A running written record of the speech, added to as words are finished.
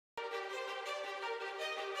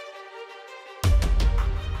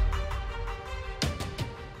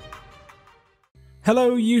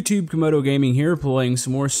Hello YouTube, Komodo Gaming here, playing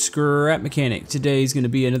some more Scrap Mechanic. Today's going to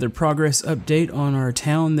be another progress update on our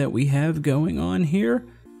town that we have going on here.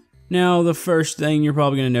 Now, the first thing you're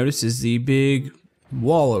probably going to notice is the big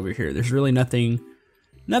wall over here. There's really nothing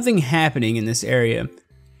happening in this area.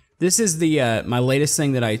 This is the my latest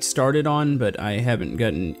thing that I started on, but I haven't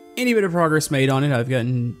gotten any bit of progress made on it. I've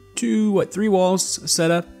gotten three walls set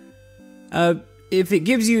up. If it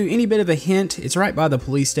gives you any bit of a hint, it's right by the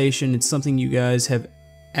police station. It's something you guys have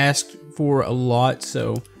asked for a lot,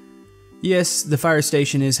 so yes, the fire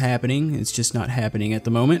station is happening. It's just not happening at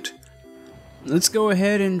the moment. Let's go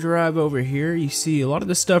ahead and drive over here. You see a lot of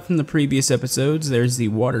the stuff from the previous episodes. There's the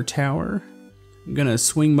water tower. I'm gonna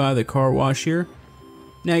swing by the car wash here.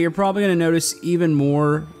 Now you're probably gonna notice even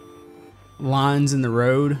more lines in the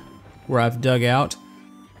road where I've dug out.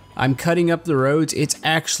 I'm cutting up the roads. It's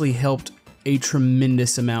actually helped a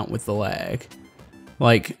tremendous amount with the lag.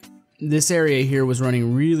 Like, this area here was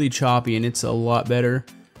running really choppy and it's a lot better.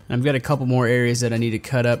 I've got a couple more areas that I need to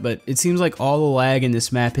cut up, but it seems like all the lag in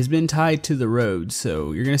this map has been tied to the road,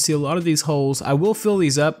 so you're gonna see a lot of these holes. I will fill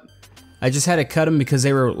these up. I just had to cut them because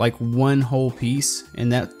they were like one whole piece,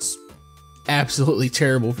 and that's absolutely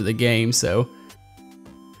terrible for the game, so.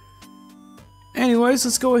 Anyways,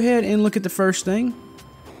 let's go ahead and look at the first thing.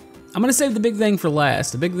 I'm gonna save the big thing for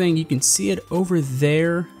last. The big thing, you can see it over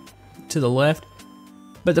there to the left.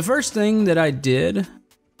 But the first thing that I did,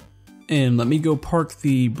 and let me go park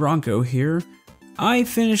the Bronco here, I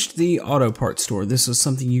finished the auto parts store. This was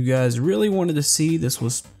something you guys really wanted to see. This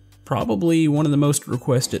was probably one of the most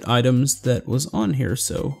requested items that was on here,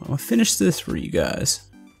 so I'll finish this for you guys.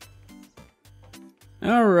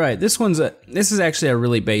 Alright, this is actually a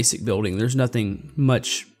really basic building. There's nothing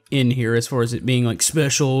much in here as far as it being like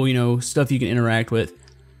special, you know, stuff you can interact with.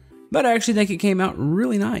 But I actually think it came out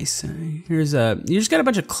really nice. Here's you just got a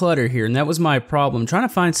bunch of clutter here, and that was my problem, trying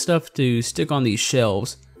to find stuff to stick on these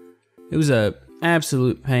shelves. It was a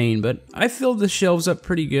absolute pain, but I filled the shelves up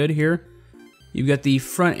pretty good here. You've got the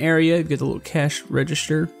front area, you've got the little cash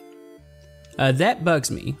register. That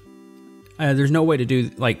bugs me. There's no way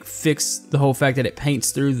to fix the whole fact that it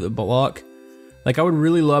paints through the block. Like, I would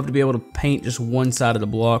really love to be able to paint just one side of the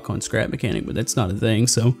block on Scrap Mechanic, but that's not a thing,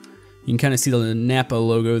 so you can kind of see the Napa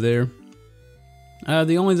logo there.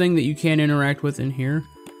 The only thing that you can interact with in here,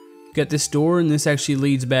 you got this door, and this actually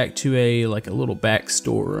leads back to a little back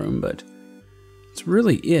storeroom, but that's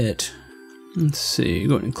really it. Let's see,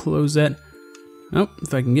 go ahead and close that. Oh,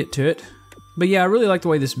 if I can get to it. But yeah, I really like the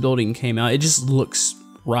way this building came out. It just looks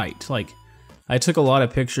right. Like, I took a lot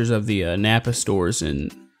of pictures of the Napa stores,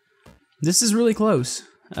 and this is really close.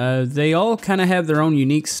 They all kind of have their own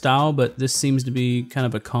unique style, but this seems to be kind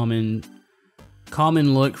of a common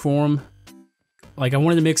look for them. Like, I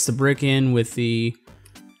wanted to mix the brick in with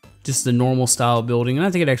just the normal style building, and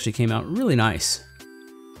I think it actually came out really nice.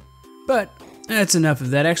 But that's enough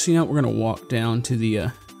of that. Actually, now we're gonna walk down to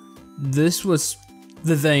the. This was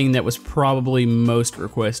the thing that was probably most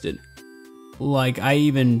requested. Like, I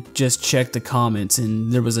even just checked the comments,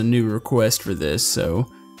 and there was a new request for this, so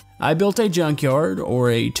I built a junkyard,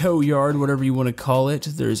 or a tow yard, whatever you want to call it.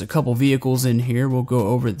 There's a couple vehicles in here. We'll go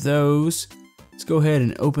over those. Let's go ahead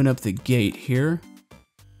and open up the gate here.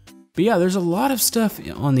 But yeah, there's a lot of stuff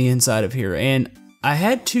on the inside of here, and I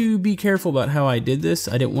had to be careful about how I did this.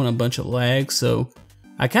 I didn't want a bunch of lag, so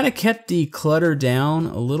I kind of kept the clutter down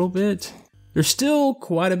a little bit. There's still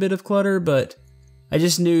quite a bit of clutter, but I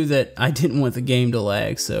just knew that I didn't want the game to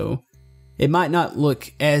lag, so it might not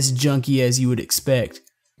look as junky as you would expect.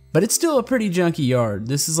 But it's still a pretty junky yard.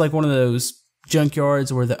 This is like one of those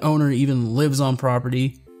junkyards where the owner even lives on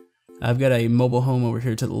property. I've got a mobile home over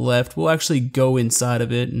here to the left. We'll actually go inside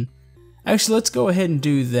of it, and actually let's go ahead and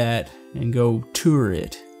do that and go tour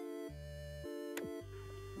it.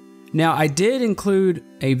 Now, I did include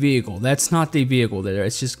a vehicle. That's not the vehicle there.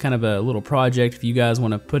 It's just kind of a little project if you guys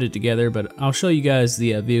want to put it together, but I'll show you guys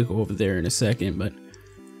the vehicle over there in a second. But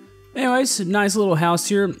anyways, nice little house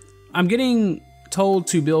here. I'm getting told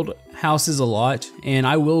to build houses a lot, and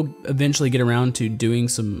I will eventually get around to doing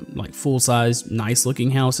some like full-size,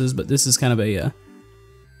 nice-looking houses. But this is kind of a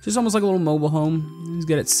just almost like a little mobile home. He's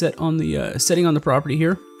got it set on the setting on the property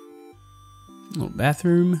here. Little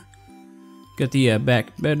bathroom. Got the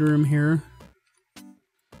back bedroom here.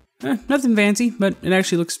 Nothing fancy, but it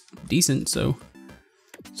actually looks decent. So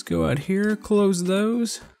let's go out here, close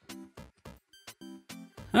those.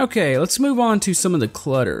 Okay, let's move on to some of the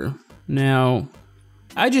clutter. Now,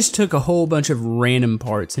 I just took a whole bunch of random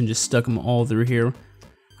parts and just stuck them all through here.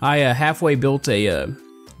 I halfway built a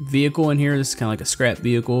vehicle in here. This is kind of like a scrap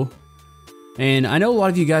vehicle. And I know a lot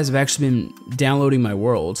of you guys have actually been downloading my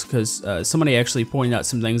worlds because somebody actually pointed out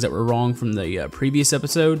some things that were wrong from the previous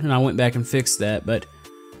episode, and I went back and fixed that. But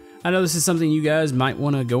I know this is something you guys might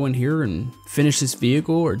want to go in here and finish this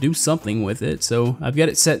vehicle or do something with it. So I've got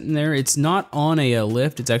it set in there. It's not on a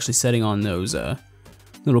lift. It's actually setting on those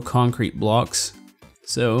little concrete blocks.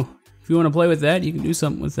 So if you want to play with that, you can do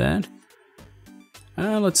something with that.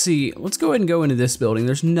 Let's see. Let's go ahead and go into this building.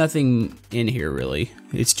 There's nothing in here really.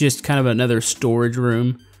 It's just kind of another storage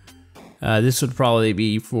room. This would probably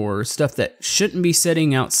be for stuff that shouldn't be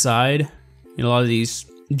sitting outside. You know, a lot of these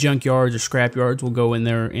junkyards or scrap yards will go in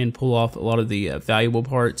there and pull off a lot of the valuable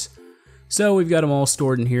parts. So we've got them all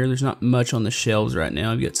stored in here. There's not much on the shelves right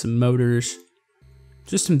now. We've got some motors,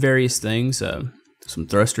 just some various things, some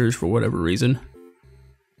thrusters for whatever reason.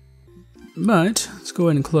 But let's go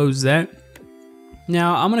ahead and close that.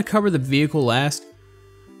 Now, I'm going to cover the vehicle last.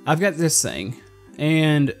 I've got this thing,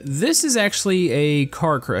 and this is actually a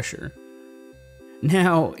car crusher.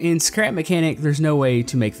 Now, in Scrap Mechanic, there's no way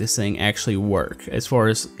to make this thing actually work, as far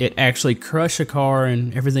as it actually crush a car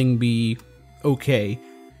and everything be okay.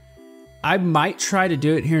 I might try to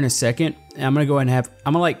do it here in a second. I'm going to go ahead and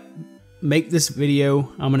I'm going to make this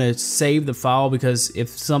video. I'm going to save the file because if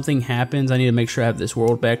something happens, I need to make sure I have this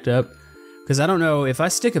world backed up. Because I don't know, if I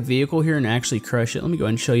stick a vehicle here and actually crush it, let me go ahead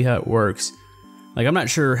and show you how it works. Like, I'm not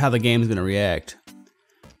sure how the game's going to react.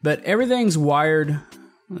 But everything's wired.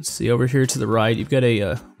 Let's see, over here to the right, you've got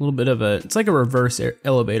a little bit of it's like a reverse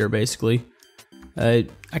elevator, basically. I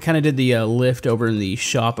kind of did the lift over in the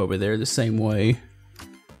shop over there the same way.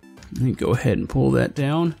 Let me go ahead and pull that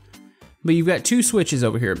down. But you've got two switches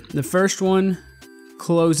over here. The first one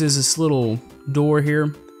closes this little door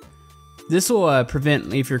here. This will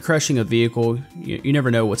prevent, if you're crushing a vehicle, you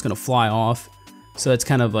never know what's going to fly off. So it's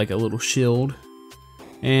kind of like a little shield.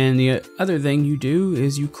 And the other thing you do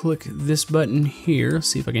is you click this button here. Let's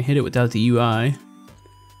see if I can hit it without the UI.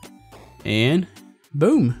 And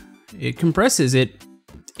boom, it compresses it.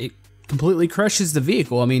 It completely crushes the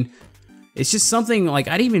vehicle. I mean, it's just something like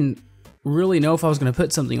I didn't even really know if I was going to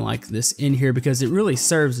put something like this in here because it really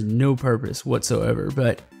serves no purpose whatsoever.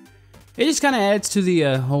 But it just kind of adds to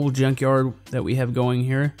the whole junkyard that we have going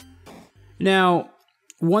here. Now,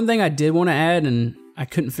 one thing I did want to add, and I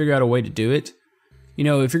couldn't figure out a way to do it. You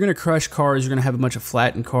know, if you're going to crush cars, you're going to have a bunch of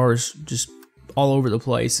flattened cars just all over the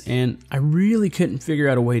place. And I really couldn't figure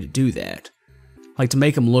out a way to do that. Like, to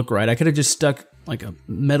make them look right. I could have just stuck like a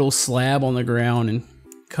metal slab on the ground and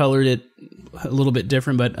colored it a little bit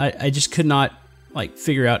different. But I just could not like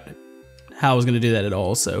figure out how I was going to do that at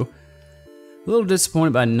all. So a little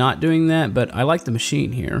disappointed by not doing that, but I like the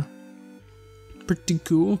machine here. Pretty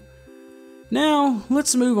cool. Now,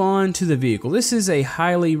 let's move on to the vehicle. This is a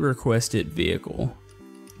highly requested vehicle.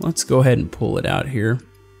 Let's go ahead and pull it out here.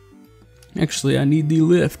 Actually, I need the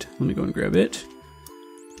lift. Let me go and grab it.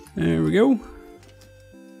 There we go.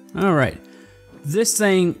 Alright. This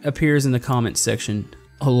thing appears in the comments section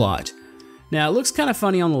a lot. Now, it looks kind of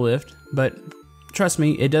funny on the lift, but trust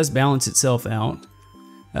me, it does balance itself out.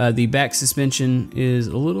 The back suspension is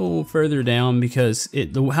a little further down because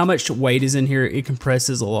how much weight is in here, it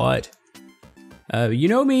compresses a lot. You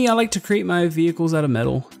know me, I like to create my vehicles out of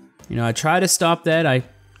metal. You know, I try to stop that. I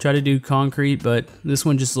try to do concrete, but this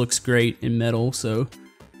one just looks great in metal, so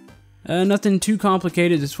nothing too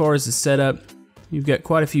complicated as far as the setup. You've got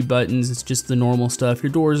quite a few buttons. It's just the normal stuff.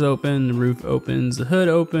 Your doors open, the roof opens, the hood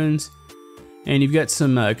opens. And you've got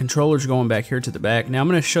some controllers going back here to the back. Now I'm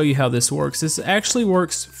going to show you how this works. This actually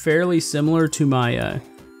works fairly similar to my, I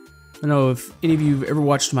don't know if any of you have ever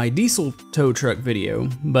watched my diesel tow truck video,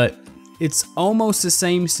 but it's almost the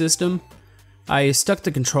same system. I stuck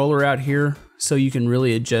the controller out here so you can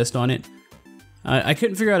really adjust on it. I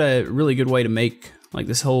couldn't figure out a really good way to make like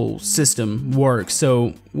this whole system work.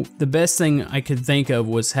 So the best thing I could think of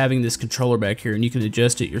was having this controller back here and you can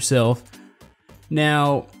adjust it yourself.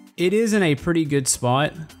 Now, it is in a pretty good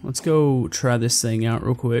spot. Let's go try this thing out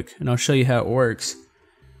real quick and I'll show you how it works.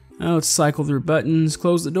 Now let's cycle through buttons,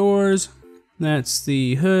 close the doors. That's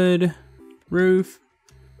the hood, roof.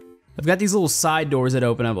 I've got these little side doors that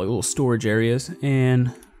open up like little storage areas, and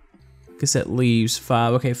I guess that leaves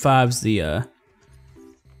 5. Okay, 5's the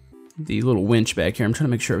little winch back here. I'm trying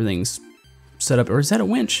to make sure everything's set up. Or is that a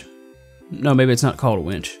winch? No, maybe it's not called a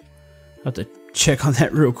winch. I'll have to check on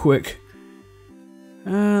that real quick.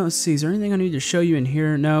 Let's see, is there anything I need to show you in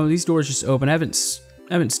here? No, these doors just open. I haven't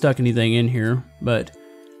stuck anything in here, but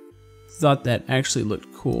thought that actually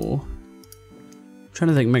looked cool.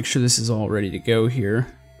 Trying to make sure this is all ready to go here.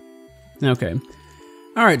 Okay.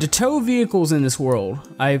 Alright, to tow vehicles in this world,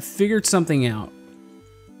 I've figured something out.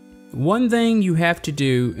 one thing you have to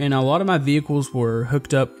do, and a lot of my vehicles were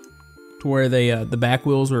hooked up to where they the back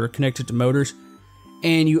wheels were connected to motors,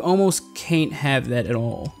 and you almost can't have that at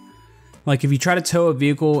all. Like if you try to tow a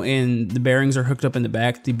vehicle and the bearings are hooked up in the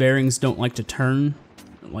back, the bearings don't like to turn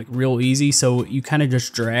like real easy, so you kind of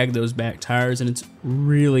just drag those back tires, and it's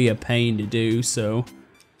really a pain to do. So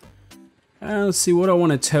let's see what I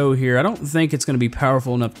want to tow here. I don't think it's going to be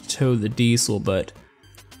powerful enough to tow the diesel, but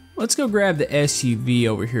let's go grab the SUV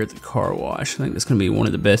over here at the car wash. I think that's going to be one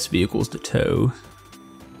of the best vehicles to tow.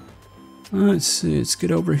 Let's see, let's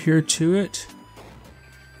get over here to it.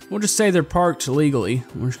 We'll just say they're parked legally.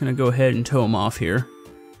 We're just going to go ahead and tow them off here.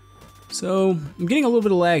 So, I'm getting a little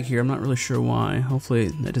bit of lag here. I'm not really sure why. Hopefully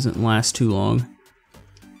that doesn't last too long.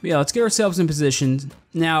 But yeah, let's get ourselves in position.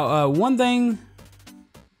 Now, one thing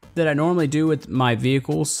that I normally do with my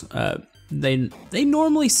vehicles, they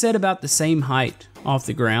normally set about the same height off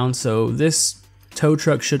the ground, so this tow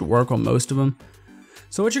truck should work on most of them.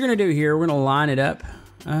 So what you're going to do here, we're going to line it up.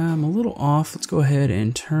 I'm a little off. Let's go ahead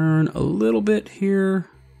and turn a little bit here.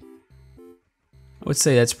 I would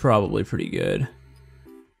say that's probably pretty good.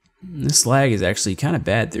 This lag is actually kind of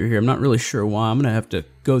bad through here. I'm not really sure why. I'm going to have to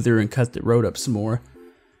go through and cut the road up some more.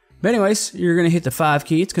 But anyways, you're going to hit the 5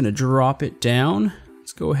 key. It's going to drop it down.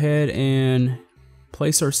 Let's go ahead and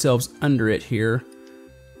place ourselves under it here.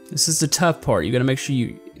 This is the tough part. You got to make sure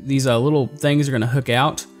these little things are going to hook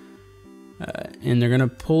out. And they're going to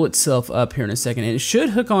pull itself up here in a second. And it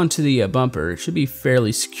should hook onto the bumper. It should be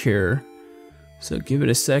fairly secure. So give it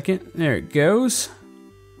a second. There it goes.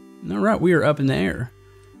 All right, we are up in the air.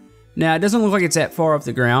 Now, it doesn't look like it's that far off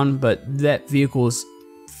the ground, but that vehicle is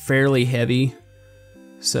fairly heavy.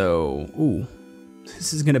 So, ooh,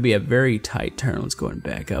 this is going to be a very tight turn. Let's go ahead and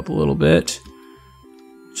back up a little bit.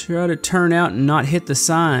 Try to turn out and not hit the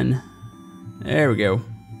sign. There we go.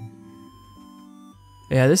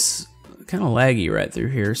 Yeah, this is kind of laggy right through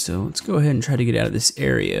here, so let's go ahead and try to get out of this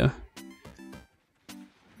area.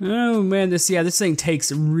 Oh man, this thing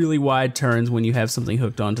takes really wide turns when you have something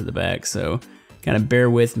hooked onto the back, so kind of bear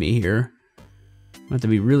with me here. I have to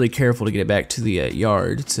be really careful to get it back to the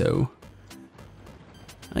yard. So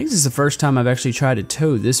I think this is the first time I've actually tried to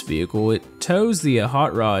tow this vehicle. It tows the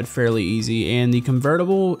hot rod fairly easy, and the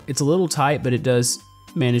convertible, it's a little tight, but it does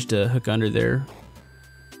manage to hook under there.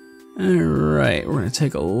 Alright, we're going to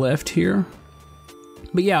take a left here.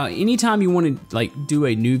 But yeah, anytime you want to like do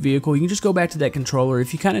a new vehicle, you can just go back to that controller.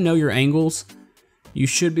 If you kind of know your angles, you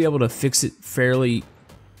should be able to fix it fairly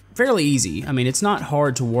easy. I mean, it's not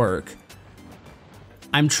hard to work.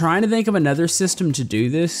 I'm trying to think of another system to do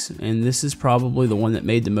this, and this is probably the one that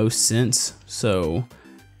made the most sense. So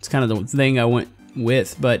it's kind of the thing I went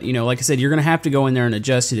with. But you know, like I said, you're gonna have to go in there and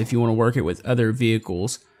adjust it if you want to work it with other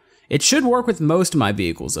vehicles. It should work with most of my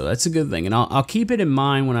vehicles though. That's a good thing, and I'll keep it in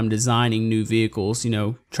mind when I'm designing new vehicles. You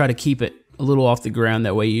know, try to keep it a little off the ground.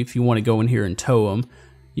 That way, if you want to go in here and tow them,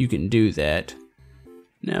 you can do that.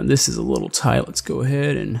 Now this is a little tight. Let's go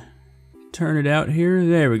ahead and turn it out here.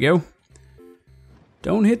 There we go.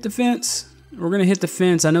 Don't hit the fence. We're gonna hit the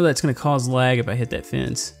fence. I know that's gonna cause lag if I hit that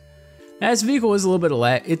fence. Now, this vehicle is a little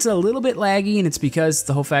bit it's a little bit laggy, and it's because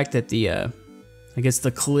the whole fact that the I guess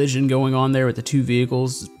the collision going on there with the two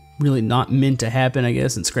vehicles is really not meant to happen, I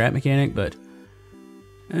guess, in Scrap Mechanic. But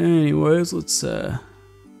anyways, let's we're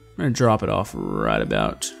gonna drop it off right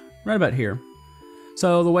about here.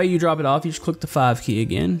 So the way you drop it off, you just click the 5 key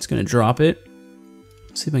again. It's gonna drop it.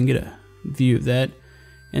 Let's see if I can get a view of that.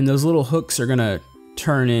 And those little hooks are gonna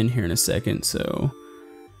turn in here in a second, so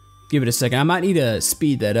give it a second. I might need to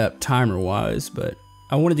speed that up timer wise, but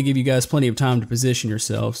I wanted to give you guys plenty of time to position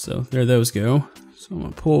yourself, so there those go. So I'm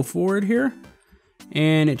gonna pull forward here,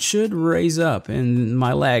 and it should raise up, and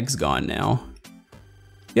my lag's gone now.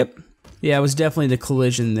 Yep, yeah, it was definitely the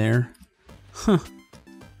collision there. Huh.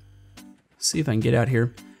 Let's see if I can get out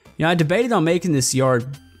here. You know, I debated on making this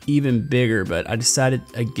yard even bigger, but I decided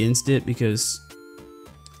against it because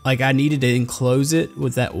like I needed to enclose it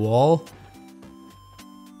with that wall.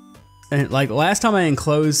 And like last time I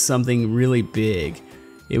enclosed something really big,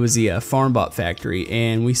 it was the FarmBot factory,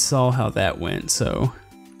 and we saw how that went. So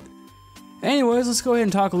anyways, let's go ahead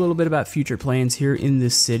and talk a little bit about future plans here in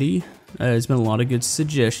this city. There's been a lot of good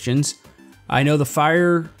suggestions. I know the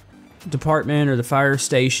fire department or the fire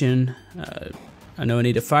station, I know I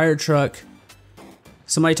need a fire truck.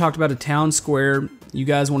 Somebody talked about a town square. You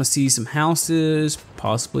guys want to see some houses,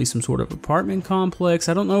 possibly some sort of apartment complex.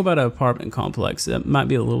 I don't know about an apartment complex. That might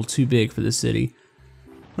be a little too big for the city.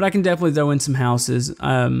 But I can definitely throw in some houses.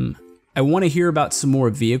 I want to hear about some more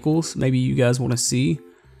vehicles maybe you guys want to see.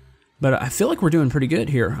 But I feel like we're doing pretty good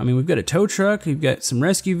here. I mean, we've got a tow truck, you've got some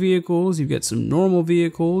rescue vehicles, you've got some normal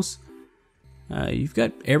vehicles. You've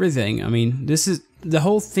got everything. I mean, the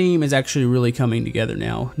whole theme is actually really coming together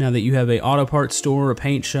now. Now that you have a auto parts store, a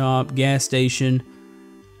paint shop, gas station,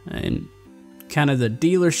 and kind of the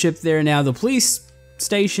dealership there. Now the police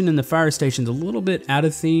station and the fire station's a little bit out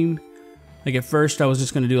of theme. Like at first I was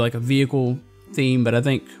just going to do like a vehicle theme, but I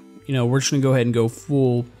think, you know, we're just going to go ahead and go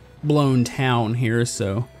full blown town here.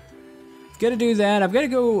 So got to do that. I've got to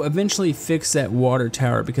go eventually fix that water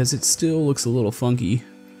tower because it still looks a little funky.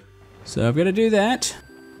 So I've got to do that.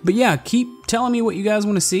 But yeah, keep telling me what you guys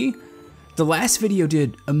want to see. The last video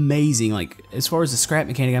did amazing. Like as far as the scrap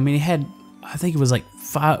mechanic, I mean, it had, I think it was like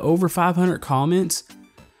over 500 comments.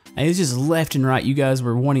 And it's just left and right. You guys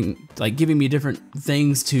were wanting, like, giving me different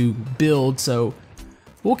things to build. So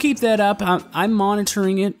we'll keep that up. I'm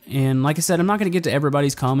monitoring it. And like I said, I'm not going to get to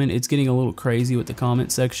everybody's comment. It's getting a little crazy with the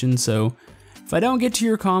comment section. So if I don't get to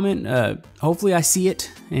your comment, hopefully I see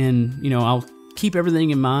it. And, you know, I'll keep everything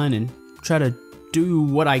in mind and try to do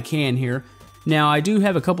what I can here. Now, I do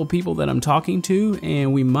have a couple people that I'm talking to,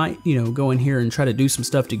 and we might, you know, go in here and try to do some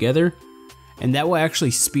stuff together. And that will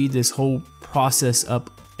actually speed this whole process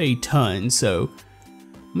up a ton. So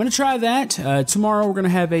I'm going to try that. Tomorrow we're going to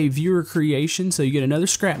have a viewer creation, so you get another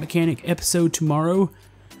Scrap Mechanic episode tomorrow.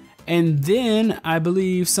 And then I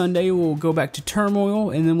believe Sunday we'll go back to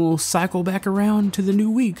Turmoil, and then we'll cycle back around to the new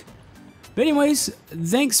week. But anyways,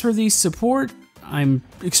 thanks for the support. I'm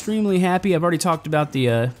extremely happy. I've already talked about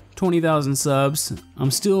the 20,000 subs.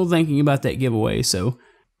 I'm still thinking about that giveaway, so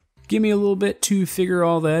give me a little bit to figure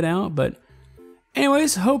all that out. But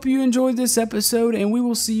anyways, hope you enjoyed this episode, and we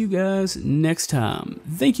will see you guys next time.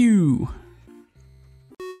 Thank you.